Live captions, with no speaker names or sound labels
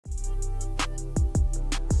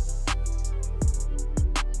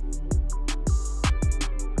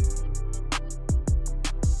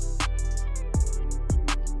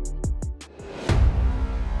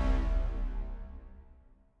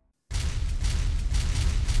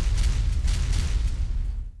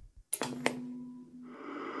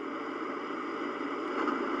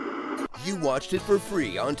You watched it for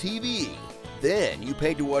free on TV. Then you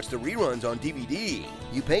paid to watch the reruns on DVD.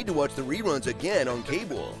 You paid to watch the reruns again on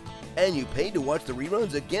cable. And you paid to watch the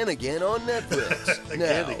reruns again on Netflix.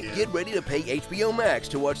 Now, get ready to pay HBO Max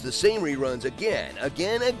to watch the same reruns again.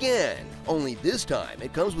 Only this time,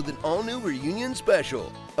 it comes with an all-new reunion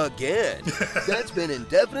special. Again. That's been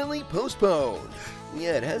indefinitely postponed.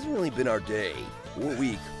 Yeah, it hasn't really been our day, or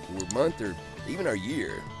week, or month, or even our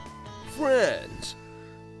year. Friends.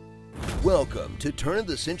 Welcome to Turn of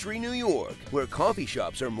the Century New York, where coffee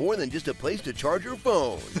shops are more than just a place to charge your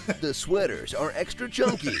phone. The sweaters are extra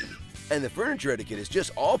chunky, and the furniture etiquette is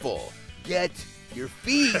just awful. Get your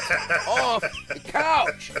feet off the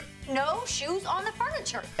couch! No shoes on the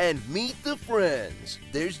furniture. And meet the friends.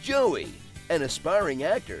 There's Joey, an aspiring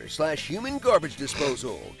actor / human garbage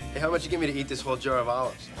disposal. Hey, how much you give me to eat this whole jar of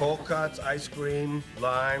olives? Cold cuts, ice cream,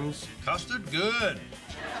 limes. Custard, good.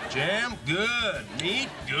 Jam, good. Meat,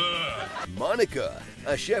 good. Monica,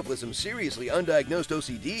 a chef with some seriously undiagnosed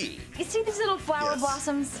OCD. You see these little flower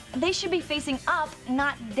blossoms? They should be facing up,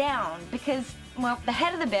 not down, because, well, the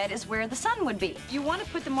head of the bed is where the sun would be. You want to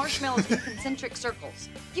put the marshmallows in concentric circles.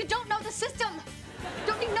 You don't know the system.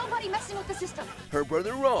 Don't need nobody messing with the system. Her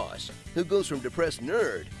brother Ross, who goes from depressed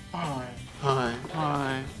nerd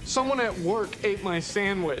Hi. Someone at work ate my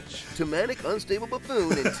sandwich. to manic unstable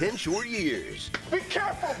buffoon in 10 short years. Be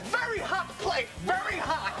careful! Very hot plate! Very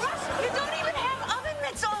hot! Russ, you don't even have oven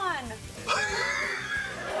mitts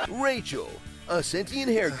on. Rachel, a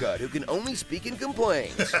sentient haircut who can only speak in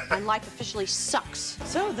complaints. My life officially sucks.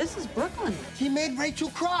 So this is Brooklyn. He made Rachel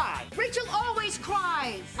cry. Rachel always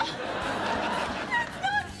cries.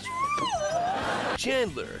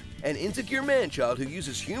 Chandler, an insecure man-child who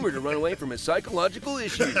uses humor to run away from his psychological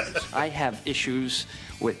issues. I have issues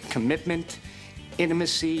with commitment,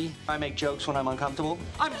 intimacy. I make jokes when I'm uncomfortable.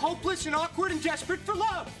 I'm hopeless and awkward and desperate for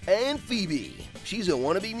love. And Phoebe, she's a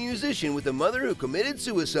wannabe musician with a mother who committed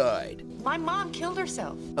suicide, My mom killed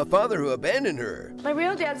herself. a father who abandoned her, My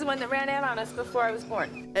real dad's the one that ran out on us before I was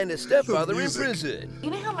born. and a stepfather in prison,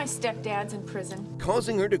 You know how my stepdad's in prison?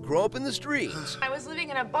 causing her to grow up in the streets. I was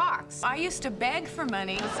living in a box. I used to beg for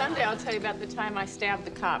money. Someday I'll tell you about the time I stabbed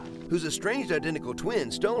the cop. Whose estranged identical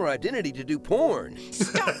twin stole her identity to do porn.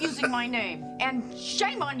 Stop using my name. And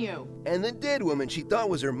shame on you. And the dead woman she thought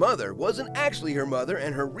was her mother wasn't actually her mother,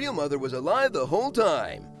 and her real mother was alive the whole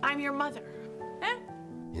time. I'm your mother. Eh?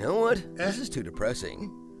 You know what? This is too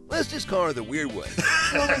depressing. Let's just call her the weird one.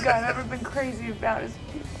 The only guy I've ever been crazy about is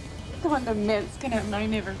on the mints.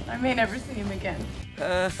 I may never see him again.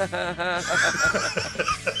 That's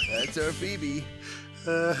our Phoebe.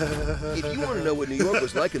 If you want to know what New York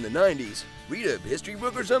was like in the 90s, read a history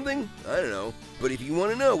book or something? I don't know. But if you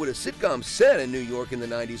want to know what a sitcom set in New York in the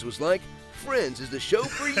 90s was like, Friends is the show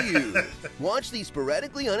for you. Watch these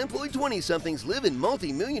sporadically unemployed 20-somethings live in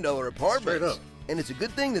multi-million-dollar apartments. Straight up. And it's a good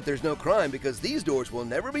thing that there's no crime because these doors will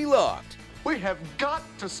never be locked. We have got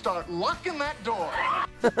to start locking that door.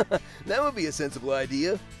 That would be a sensible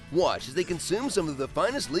idea. Watch as they consume some of the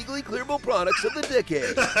finest legally clearable products of the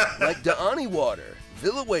decade, like Da'ani water,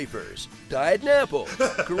 Villa wafers, Diet Napple,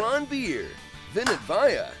 Quran beer, Vinit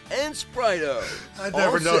Vaya, and Sprite-O. I've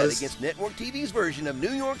never all set noticed. against Network TV's version of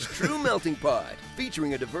New York's true melting pot,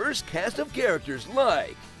 featuring a diverse cast of characters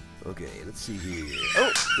like... Okay, let's see here.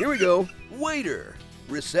 Oh, here we go. Waiter,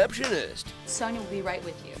 receptionist, Sonia will be right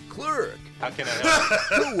with you. clerk, How can I help?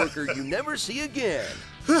 co-worker you never see again,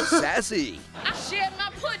 sassy, I shared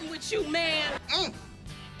my pudding with you, man.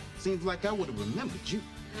 Seems like I would have remembered you.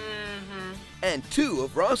 and 2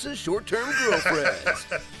 of Ross's short-term girlfriends.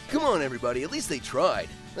 Come on, everybody, at least they tried.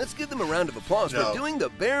 Let's give them a round of applause for doing the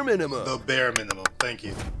bare minimum. The bare minimum. Thank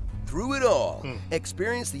you. Through it all,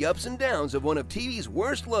 experience the ups and downs of one of TV's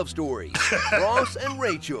worst love stories, Ross and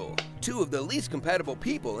Rachel, 2 of the least compatible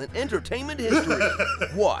people in entertainment history.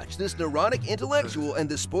 Watch this neurotic intellectual and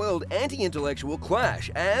the spoiled anti-intellectual clash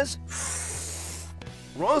as...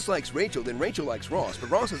 Ross likes Rachel, then Rachel likes Ross, but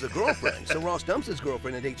Ross has a girlfriend, so Ross dumps his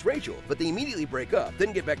girlfriend and dates Rachel, but they immediately break up,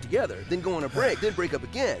 then get back together, then go on a break, then break up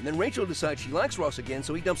again, then Rachel decides she likes Ross again,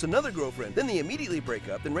 so he dumps another girlfriend, then they immediately break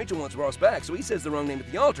up, then Rachel wants Ross back, so he says the wrong name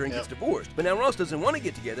at the altar and gets divorced, but now Ross doesn't want to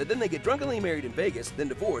get together, then they get drunkenly married in Vegas, then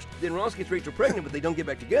divorced, then Ross gets Rachel pregnant, but they don't get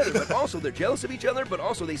back together, but also they're jealous of each other, but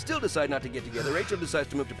also they still decide not to get together. Rachel decides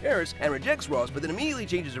to move to Paris and rejects Ross, but then immediately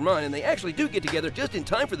changes her mind, and they actually do get together just in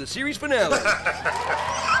time for the series finale.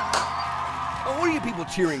 Oh, what are you people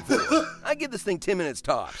cheering for? I give this thing 10 minutes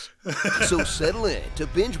tops. So settle in to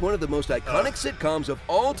binge one of the most iconic sitcoms of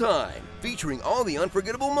all time, featuring all the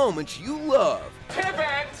unforgettable moments you love.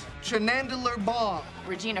 Pivot! Chenandolar Ball.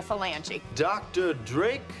 Regina Phalange. Dr.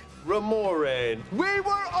 Drake Remore. We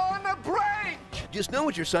were on a break! Just know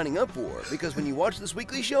what you're signing up for, because when you watch this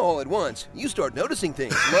weekly show all at once, you start noticing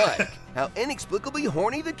things like how inexplicably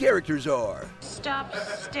horny the characters are. Stop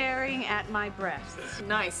staring at my breasts.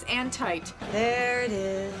 Nice and tight. There it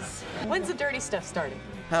is. When's the dirty stuff starting?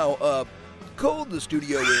 How, cold the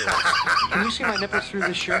studio is. Can you see my nipples through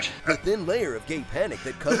this shirt? The thin layer of gay panic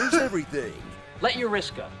that covers everything. Let your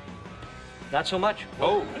wrist go. Not so much.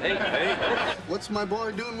 Oh, hey, hey. What's my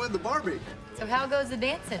boy doing with the Barbie? So how goes the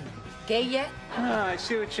dancing? Gay yet? Ah, I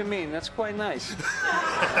see what you mean. That's quite nice.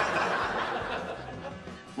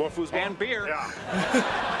 More foosball? And beer.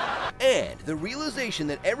 Yeah. And the realization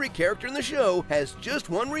that every character in the show has just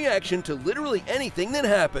one reaction to literally anything that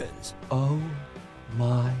happens. Oh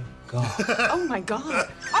my God. Oh my God.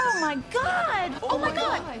 Oh my God! Oh my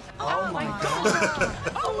God. Oh my God!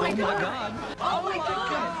 Oh my God. Oh my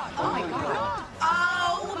God. Oh my God.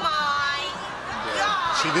 Oh my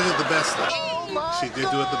God! She did it the best, though. She did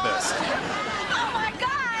do it the best. Oh my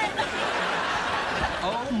God!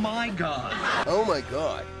 Oh my God. Oh my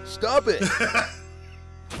God, stop it!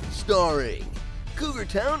 Starring Cougar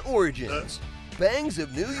Town Origins, Bangs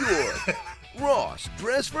of New York, Ross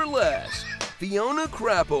Dress for Less, Fiona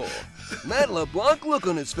Crapple, Matt LeBlanc look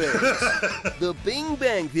on his face, The Bing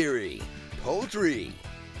Bang Theory, Poultry,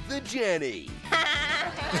 The Jenny,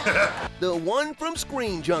 the one from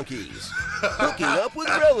Screen Junkies, Hooking Up with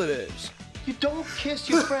Relatives. You don't kiss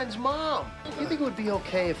your friend's mom. You think it would be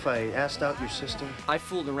okay if I asked out your sister? I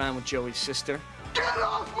fooled around with Joey's sister. Get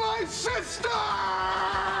off my sister!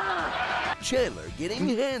 Chandler getting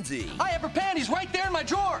handsy. I have her panties right there in my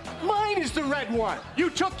drawer. Mine is the red one. You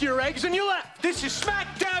took your eggs and you left. This is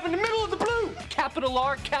smack dab in the middle of the blue. Capital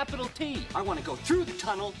R, capital T. I want to go through the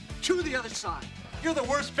tunnel to the other side. You're the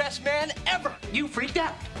worst best man ever. You freaked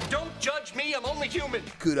out. Don't judge me. I'm only human.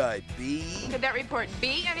 Could I be? Could that report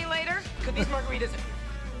be any later? Could these margaritas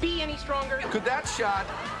be any stronger? Could that shot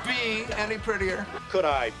be any prettier? Could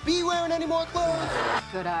I be wearing any more clothes?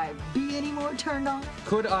 Could I be any more turned on?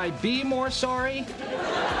 Could I be more sorry?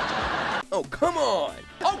 Oh, come on!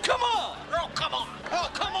 Oh, come on! Oh, come on! Oh,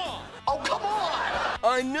 come on! Oh, come on!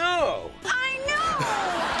 I know! I know!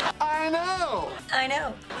 I know! I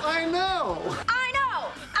know! I know! I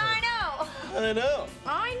know! I know! I know.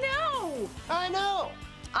 I know. I know.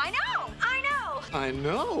 I know! I know! I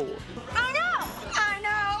know! I know! I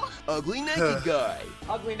know! Ugly naked guy.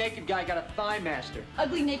 Ugly naked guy got a thigh master.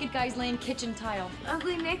 Ugly naked guy's laying kitchen tile.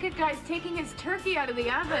 Ugly naked guy's taking his turkey out of the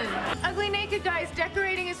oven. Ugly naked guy's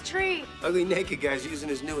decorating his tree. Ugly naked guy's using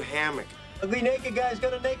his new hammock. Ugly naked guy's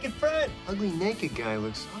got a naked friend. Ugly naked guy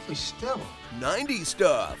looks awfully still. 90s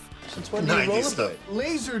stuff. Since when do you 90s roll stuff.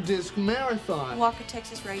 Laserdisc marathon. Walker,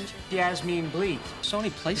 Texas Ranger. Yasmin Bleak.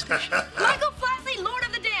 Sony PlayStation. Michael Flatley, Lord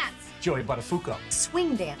of the Dance. Joey Buttafuoco.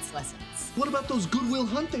 Swing dance lessons. What about those Goodwill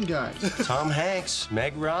Hunting guys? Tom Hanks,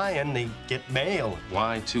 Meg Ryan, they get mail.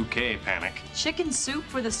 Y2K panic. Chicken soup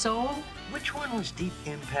for the soul. Which one was Deep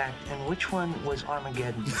Impact and which one was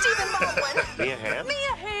Armageddon? Stephen Baldwin. Mia Hamm?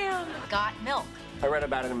 Mia Hamm. Got milk. I read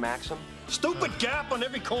about it in Maxim. Stupid gap on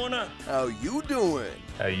every corner. How you doing?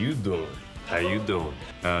 How you doing? How you doing?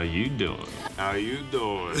 How you doing? How you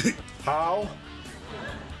doing? How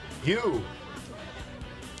you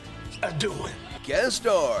doing? Guest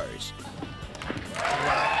stars.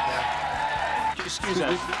 Excuse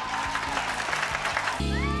us.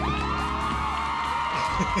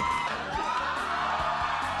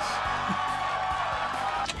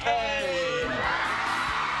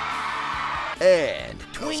 And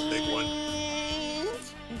That's a big one.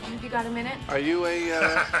 You got a minute? Are you a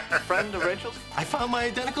friend of Rachel's? I found my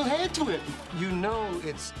identical hand twin. You know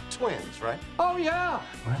it's twins, right? Oh, yeah.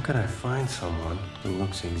 Where could I find someone who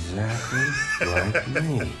looks exactly like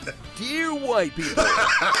me? Dear white people.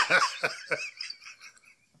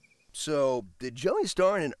 So, did Joey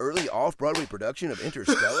star in an early off-Broadway production of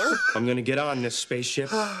Interstellar? I'm gonna get on this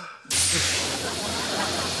spaceship.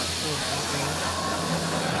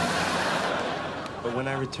 But when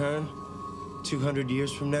I return, 200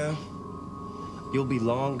 years from now, you'll be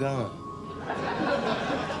long gone.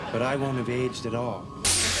 But I won't have aged at all.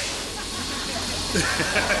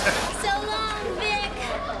 So long, Vic.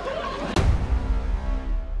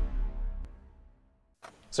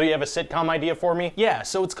 So you have a sitcom idea for me? Yeah,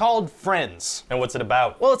 so it's called Friends. And what's it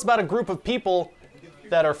about? Well, it's about a group of people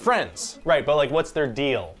that are friends. Right, but like what's their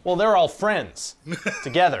deal? Well, they're all friends.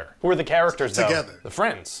 Together. Who are the characters though? Together. The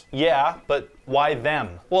friends. Yeah, but why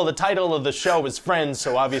them? Well, the title of the show is Friends,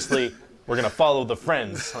 so obviously we're gonna follow the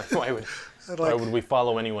friends. Like, why would Why would we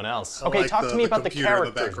follow anyone else? I Okay, like talk to me the about the computer in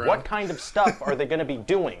the characters. background. What kind of stuff are they going to be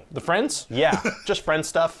doing? The friends? Yeah, just friend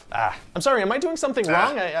stuff. I'm sorry, am I doing something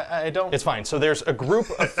wrong? I don't. It's fine. So there's a group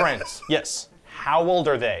of friends. Yes. How old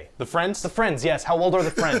are they? The friends? The friends, yes. How old are the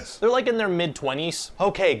friends? They're like in their mid-20s.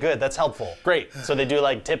 Okay, good. That's helpful. Great. So they do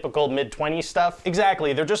like typical mid-20s stuff?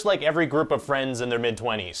 Exactly. They're just like every group of friends in their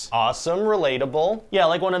mid-20s. Awesome. Relatable. Yeah,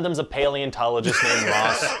 like one of them's a paleontologist named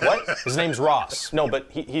Ross. What? His name's Ross. No, but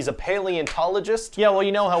he's a paleontologist? Yeah, well,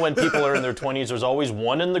 you know how when people are in their 20s, there's always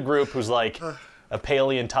one in the group who's like a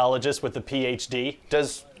paleontologist with a PhD.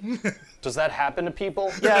 Does that happen to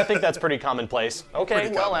people? Yeah, I think that's pretty commonplace.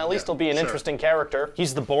 Okay, well, at least he'll be an interesting character.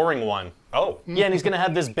 He's the boring one. Oh. Yeah, and he's gonna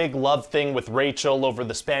have this big love thing with Rachel over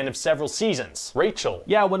the span of several seasons. Rachel.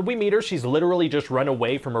 Yeah, when we meet her, she's literally just run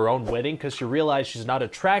away from her own wedding because she realized she's not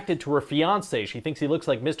attracted to her fiancé. She thinks he looks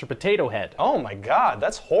like Mr. Potato Head. Oh my god,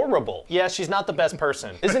 that's horrible. Yeah, she's not the best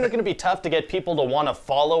person. Isn't it gonna be tough to get people to want to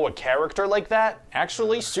follow a character like that?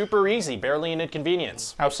 Actually, super easy, barely an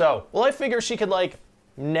inconvenience. How so? Well, I figure she could, like,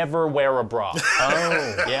 never wear a bra.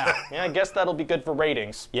 Oh, yeah. Yeah, I guess that'll be good for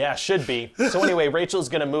ratings. Yeah, should be. So anyway, Rachel's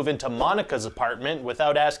gonna move into Monica's apartment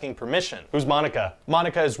without asking permission. Who's Monica?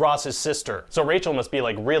 Monica is Ross's sister. So Rachel must be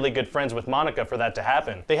like really good friends with Monica for that to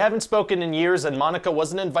happen. They haven't spoken in years and Monica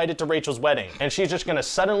wasn't invited to Rachel's wedding. And she's just gonna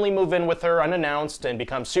suddenly move in with her unannounced and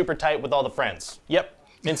become super tight with all the friends. Yep.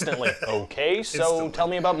 Instantly. Okay, so tell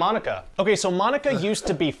me about Monica. Okay, so Monica used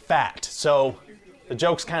to be fat, so the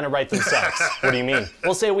jokes kind of write themselves. What do you mean?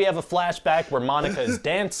 We'll say we have a flashback where Monica is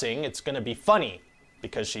dancing. It's gonna be funny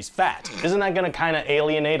because she's fat. Isn't that gonna kind of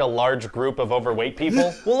alienate a large group of overweight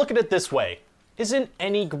people? Well, look at it this way. Isn't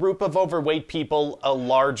any group of overweight people a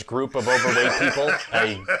large group of overweight people?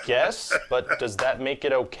 I guess, but does that make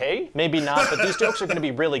it okay? Maybe not, but these jokes are gonna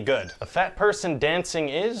be really good. A fat person dancing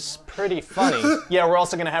is pretty funny. Yeah, we're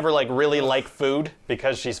also gonna have her like really like food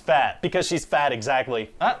because she's fat. Because she's fat, exactly.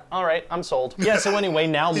 All right, I'm sold. Yeah, so anyway,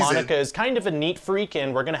 now Monica is kind of a neat freak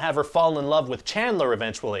and we're gonna have her fall in love with Chandler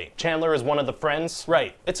eventually. Chandler is one of the friends.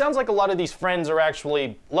 Right. It sounds like a lot of these friends are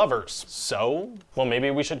actually lovers. So, well, maybe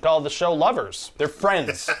we should call the show Lovers. They're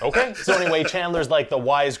friends, okay? So anyway, Chandler's like the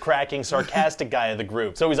wisecracking, sarcastic guy of the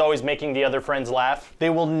group. So he's always making the other friends laugh. They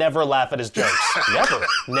will never laugh at his jokes. Never.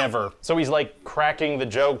 Never. So he's like cracking the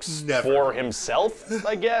jokes for himself,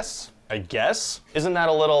 I guess? Isn't that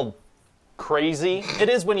a little crazy? It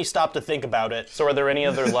is when you stop to think about it. So are there any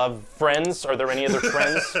other love friends? Are there any other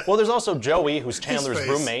friends? Well, there's also Joey, who's Chandler's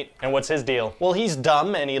roommate. And what's his deal? Well, he's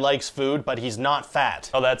dumb and he likes food, but he's not fat.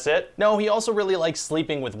 Oh, that's it? No, he also really likes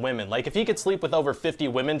sleeping with women. Like, if he could sleep with over 50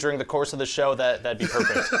 women during the course of the show, that'd be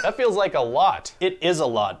perfect. That feels like a lot. It is a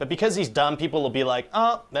lot, but because he's dumb, people will be like,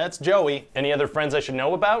 oh, that's Joey. Any other friends I should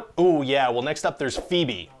know about? Ooh, yeah, well, next up there's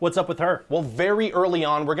Phoebe. What's up with her? Well, very early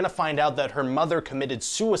on, we're gonna find out that her mother committed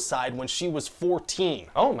suicide when she was 14.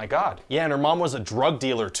 Oh my god. Yeah, and her mom was a drug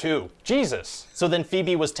dealer too. Jesus. So then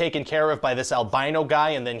Phoebe was taken care of by this albino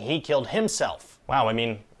guy and then he killed himself. Wow, I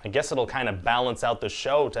mean, I guess it'll kind of balance out the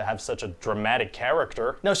show to have such a dramatic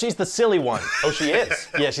character. No, she's the silly one. Oh, she is?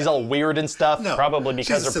 Yeah, she's all weird and stuff. No, probably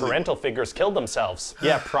because her parental figures killed themselves.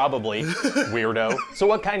 Yeah, probably. Weirdo. So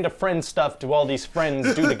what kind of friend stuff do all these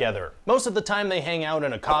friends do together? Most of the time they hang out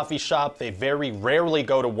in a coffee shop, they very rarely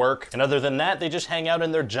go to work, and other than that, they just hang out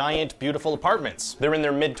in their giant, beautiful apartments. They're in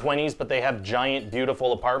their mid-20s, but they have giant,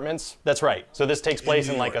 beautiful apartments. That's right. So this takes place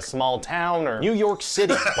in like a small town or New York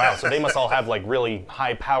City. Wow, so they must all have like really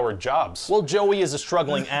high-powered jobs. Well, Joey is a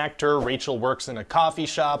struggling actor, Rachel works in a coffee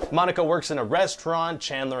shop, Monica works in a restaurant,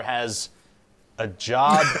 Chandler has a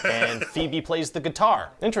job, and Phoebe plays the guitar.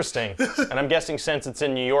 Interesting. And I'm guessing since it's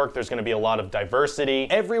in New York, there's gonna be a lot of diversity.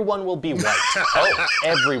 Everyone will be white. Oh,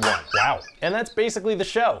 everyone. Wow. And that's basically the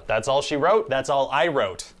show. That's all she wrote. That's all I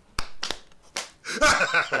wrote.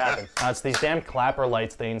 What happened? It's these damn clapper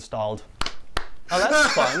lights they installed. Oh,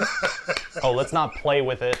 that's fun. Oh, let's not play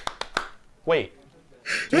with it. Wait.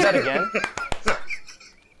 Do that again?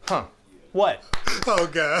 Huh. What? Oh,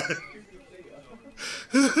 God.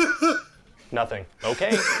 Nothing.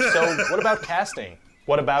 Okay, so what about casting?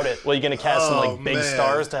 What about it? Well, you gonna cast some like big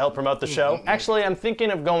stars to help promote the show? Actually, I'm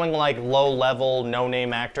thinking of going like low-level,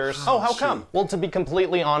 no-name actors. Oh, how come? Well, to be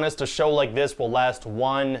completely honest, a show like this will last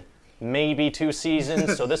 1, maybe 2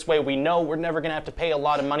 seasons, so this way we know we're never gonna have to pay a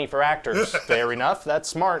lot of money for actors. Fair enough, that's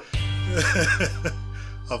smart.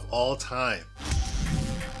 Of all time.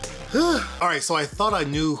 Alright, so I thought I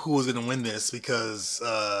knew who was gonna win this because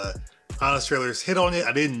Honest Trailers hit on it.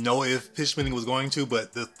 I didn't know if Pitchman was going to,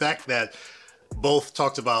 but the fact that both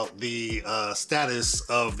talked about the status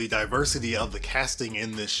of the diversity of the casting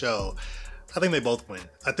in this show, I think they both win.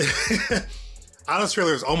 Honest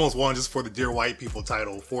Trailers almost won just for the Dear White People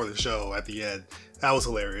title for the show at the end. That was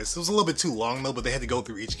hilarious. It was a little bit too long though, but they had to go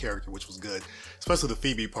through each character, which was good. Especially the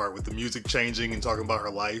Phoebe part with the music changing and talking about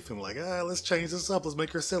her life and like, let's change this up, let's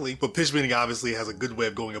make her silly. But Pitch Meeting obviously has a good way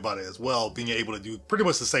of going about it as well, being able to do pretty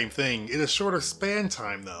much the same thing in a shorter span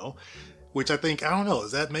time though. Which I think, I don't know,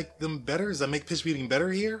 does that make them better? Does that make Pitch Meeting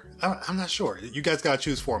better here? I'm not sure. You guys gotta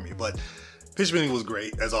choose for me, but Pitch Meeting was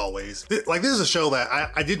great, as always. Like, this is a show that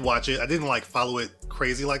I did watch it. I didn't, like, follow it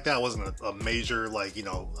crazy like that. I wasn't a major, like, you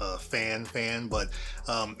know, fan, but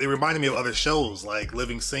it reminded me of other shows, like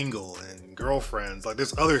Living Single and Girlfriends. Like,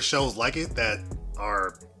 there's other shows like it that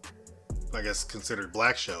are, I guess, considered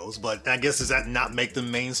black shows, but I guess does that not make them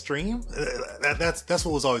mainstream? That's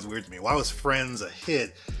what was always weird to me. Why was Friends a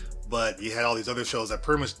hit, but you had all these other shows that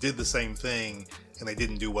pretty much did the same thing and they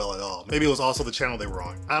didn't do well at all? Maybe it was also the channel they were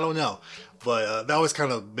on. I don't know. But that always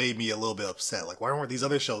kind of made me a little bit upset. Like, why weren't these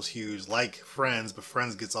other shows huge, like Friends, but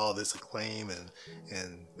Friends gets all this acclaim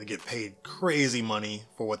and they get paid crazy money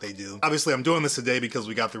for what they do. Obviously, I'm doing this today because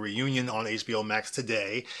we got the reunion on HBO Max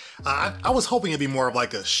today. I was hoping it'd be more of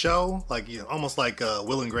like a show, like, you know, almost like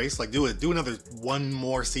Will and Grace, like do another one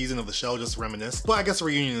more season of the show, just to reminisce. But I guess a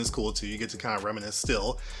reunion is cool too. You get to kind of reminisce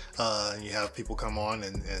still. And you have people come on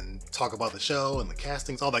and talk about the show and the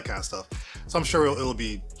castings, all that kind of stuff. So I'm sure it'll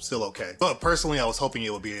be still okay. But personally, I was hoping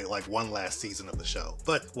it would be like one last season of the show,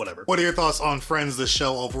 but whatever. What are your thoughts on Friends, the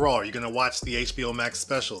show overall? Are you gonna watch the HBO Max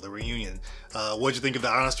special, the reunion? What'd you think of the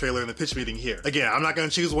Honest Trailer and the Pitch Meeting here? Again, I'm not gonna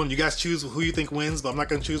choose one. You guys choose who you think wins, but I'm not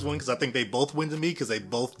gonna choose one because I think they both win to me because they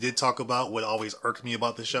both did talk about what always irked me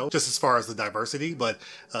about the show, just as far as the diversity. But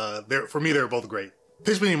for me, they're both great.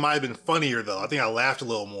 Pitch Meeting might have been funnier though. I think I laughed a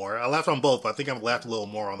little more. I laughed on both, but I think I laughed a little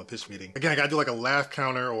more on the Pitch Meeting. Again, I gotta do like a laugh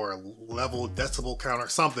counter or a level decibel counter,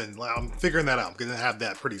 something. I'm figuring that out. I'm gonna have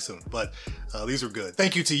that pretty soon, but these were good.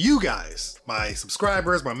 Thank you to you guys, my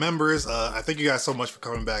subscribers, my members. I thank you guys so much for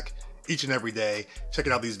coming back each and every day,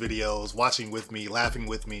 checking out these videos, watching with me, laughing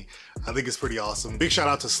with me. I think it's pretty awesome. Big shout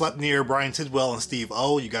out to Slepnear, Brian Tidwell, and Steve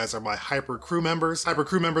O. You guys are my Hyper Crew members. Hyper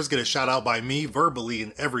Crew members get a shout out by me verbally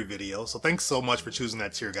in every video, so thanks so much for choosing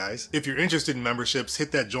that tier, guys. If you're interested in memberships,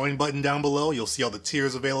 hit that join button down below. You'll see all the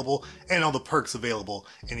tiers available and all the perks available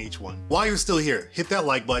in each one. While you're still here, hit that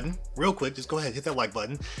like button. Real quick, just go ahead, hit that like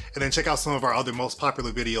button, and then check out some of our other most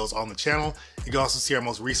popular videos on the channel. You can also see our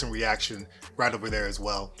most recent reaction right over there as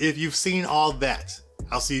well. If you've seen all that,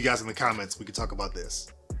 I'll see you guys in the comments. We can talk about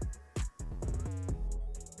this.